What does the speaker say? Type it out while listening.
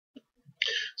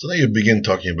So now you begin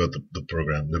talking about the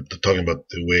program, talking about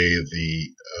the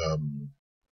way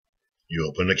you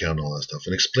open an account and all that stuff,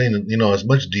 and explain it, as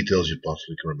much detail as you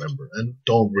possibly can remember, and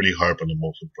don't really harp on the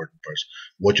most important parts.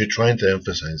 What you're trying to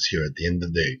emphasize here at the end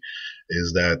of the day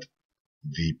is that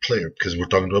the player, because we're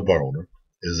talking to a bar owner,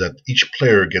 is that each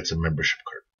player gets a membership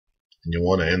card, and you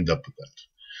want to end up with that.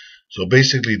 So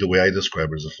basically, the way I describe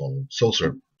it is the following. So,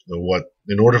 sir,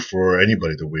 in order for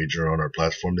anybody to wager on our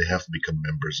platform, they have to become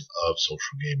members of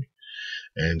social gaming.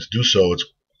 And to do so, it's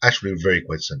actually very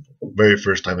quite simple. Very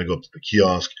first time they go up to the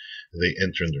kiosk, they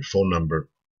enter in their phone number,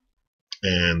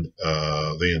 and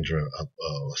they enter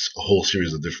a whole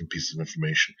series of different pieces of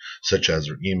information, such as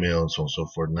their email and so on and so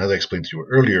forth. And as I explained to you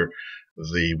earlier,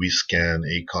 we scan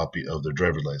a copy of their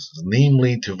driver's license,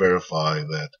 namely to verify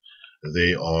that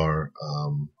they are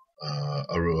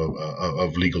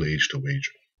of legal age to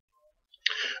wager.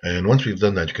 And once we've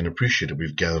done that, you can appreciate that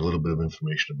we've gathered a little bit of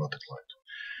information about the client.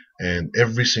 And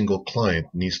every single client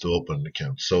needs to open an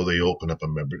account. So they open up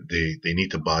they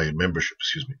need to buy a membership,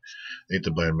 They need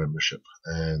to buy a membership.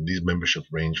 And these memberships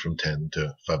range from $10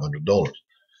 to $500.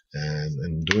 And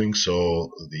in doing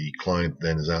so, the client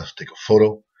then is asked to take a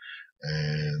photo,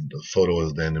 and the photo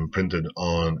is then imprinted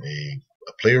on a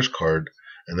player's card,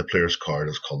 and the player's card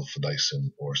is called a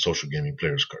FDICIN, or social gaming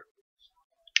player's card.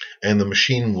 And the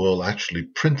machine will actually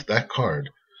print that card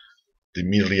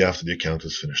immediately after the account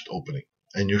is finished opening.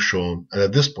 And you show them, and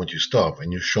at this point you stop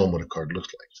and you show them what a card looks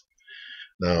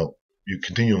like. Now, you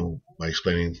continue by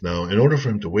explaining, now, in order for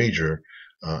him to wager,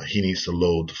 he needs to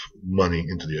load money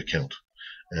into the account.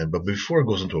 But before it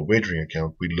goes into a wagering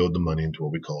account, we load the money into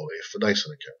what we call a FDICIN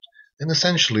account. And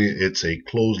essentially, it's a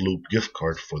closed-loop gift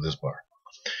card for this bar.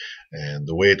 And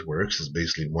the way it works is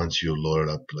basically once you load it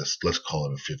up, let's call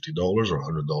it a $50 or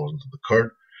 $100 into the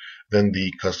card, then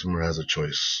the customer has a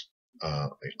choice.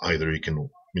 Either he can,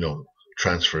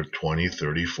 transfer 20,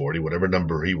 30, 40, whatever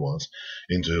number he wants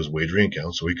into his wagering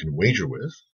account so he can wager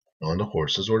with on the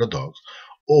horses or the dogs,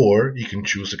 or he can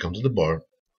choose to come to the bar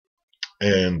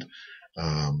and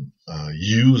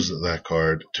use that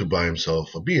card to buy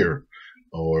himself a beer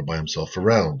or buy himself a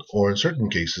round, or in certain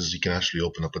cases he can actually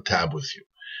open up a tab with you.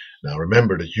 Now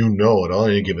remember that you know at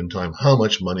any given time how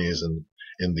much money is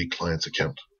in the client's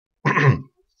account.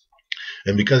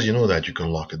 And because you know that, you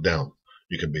can lock it down.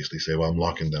 You can basically say, well, I'm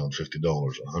locking down $50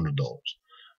 or $100,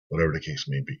 whatever the case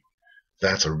may be.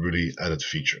 That's a really added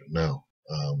feature. Now,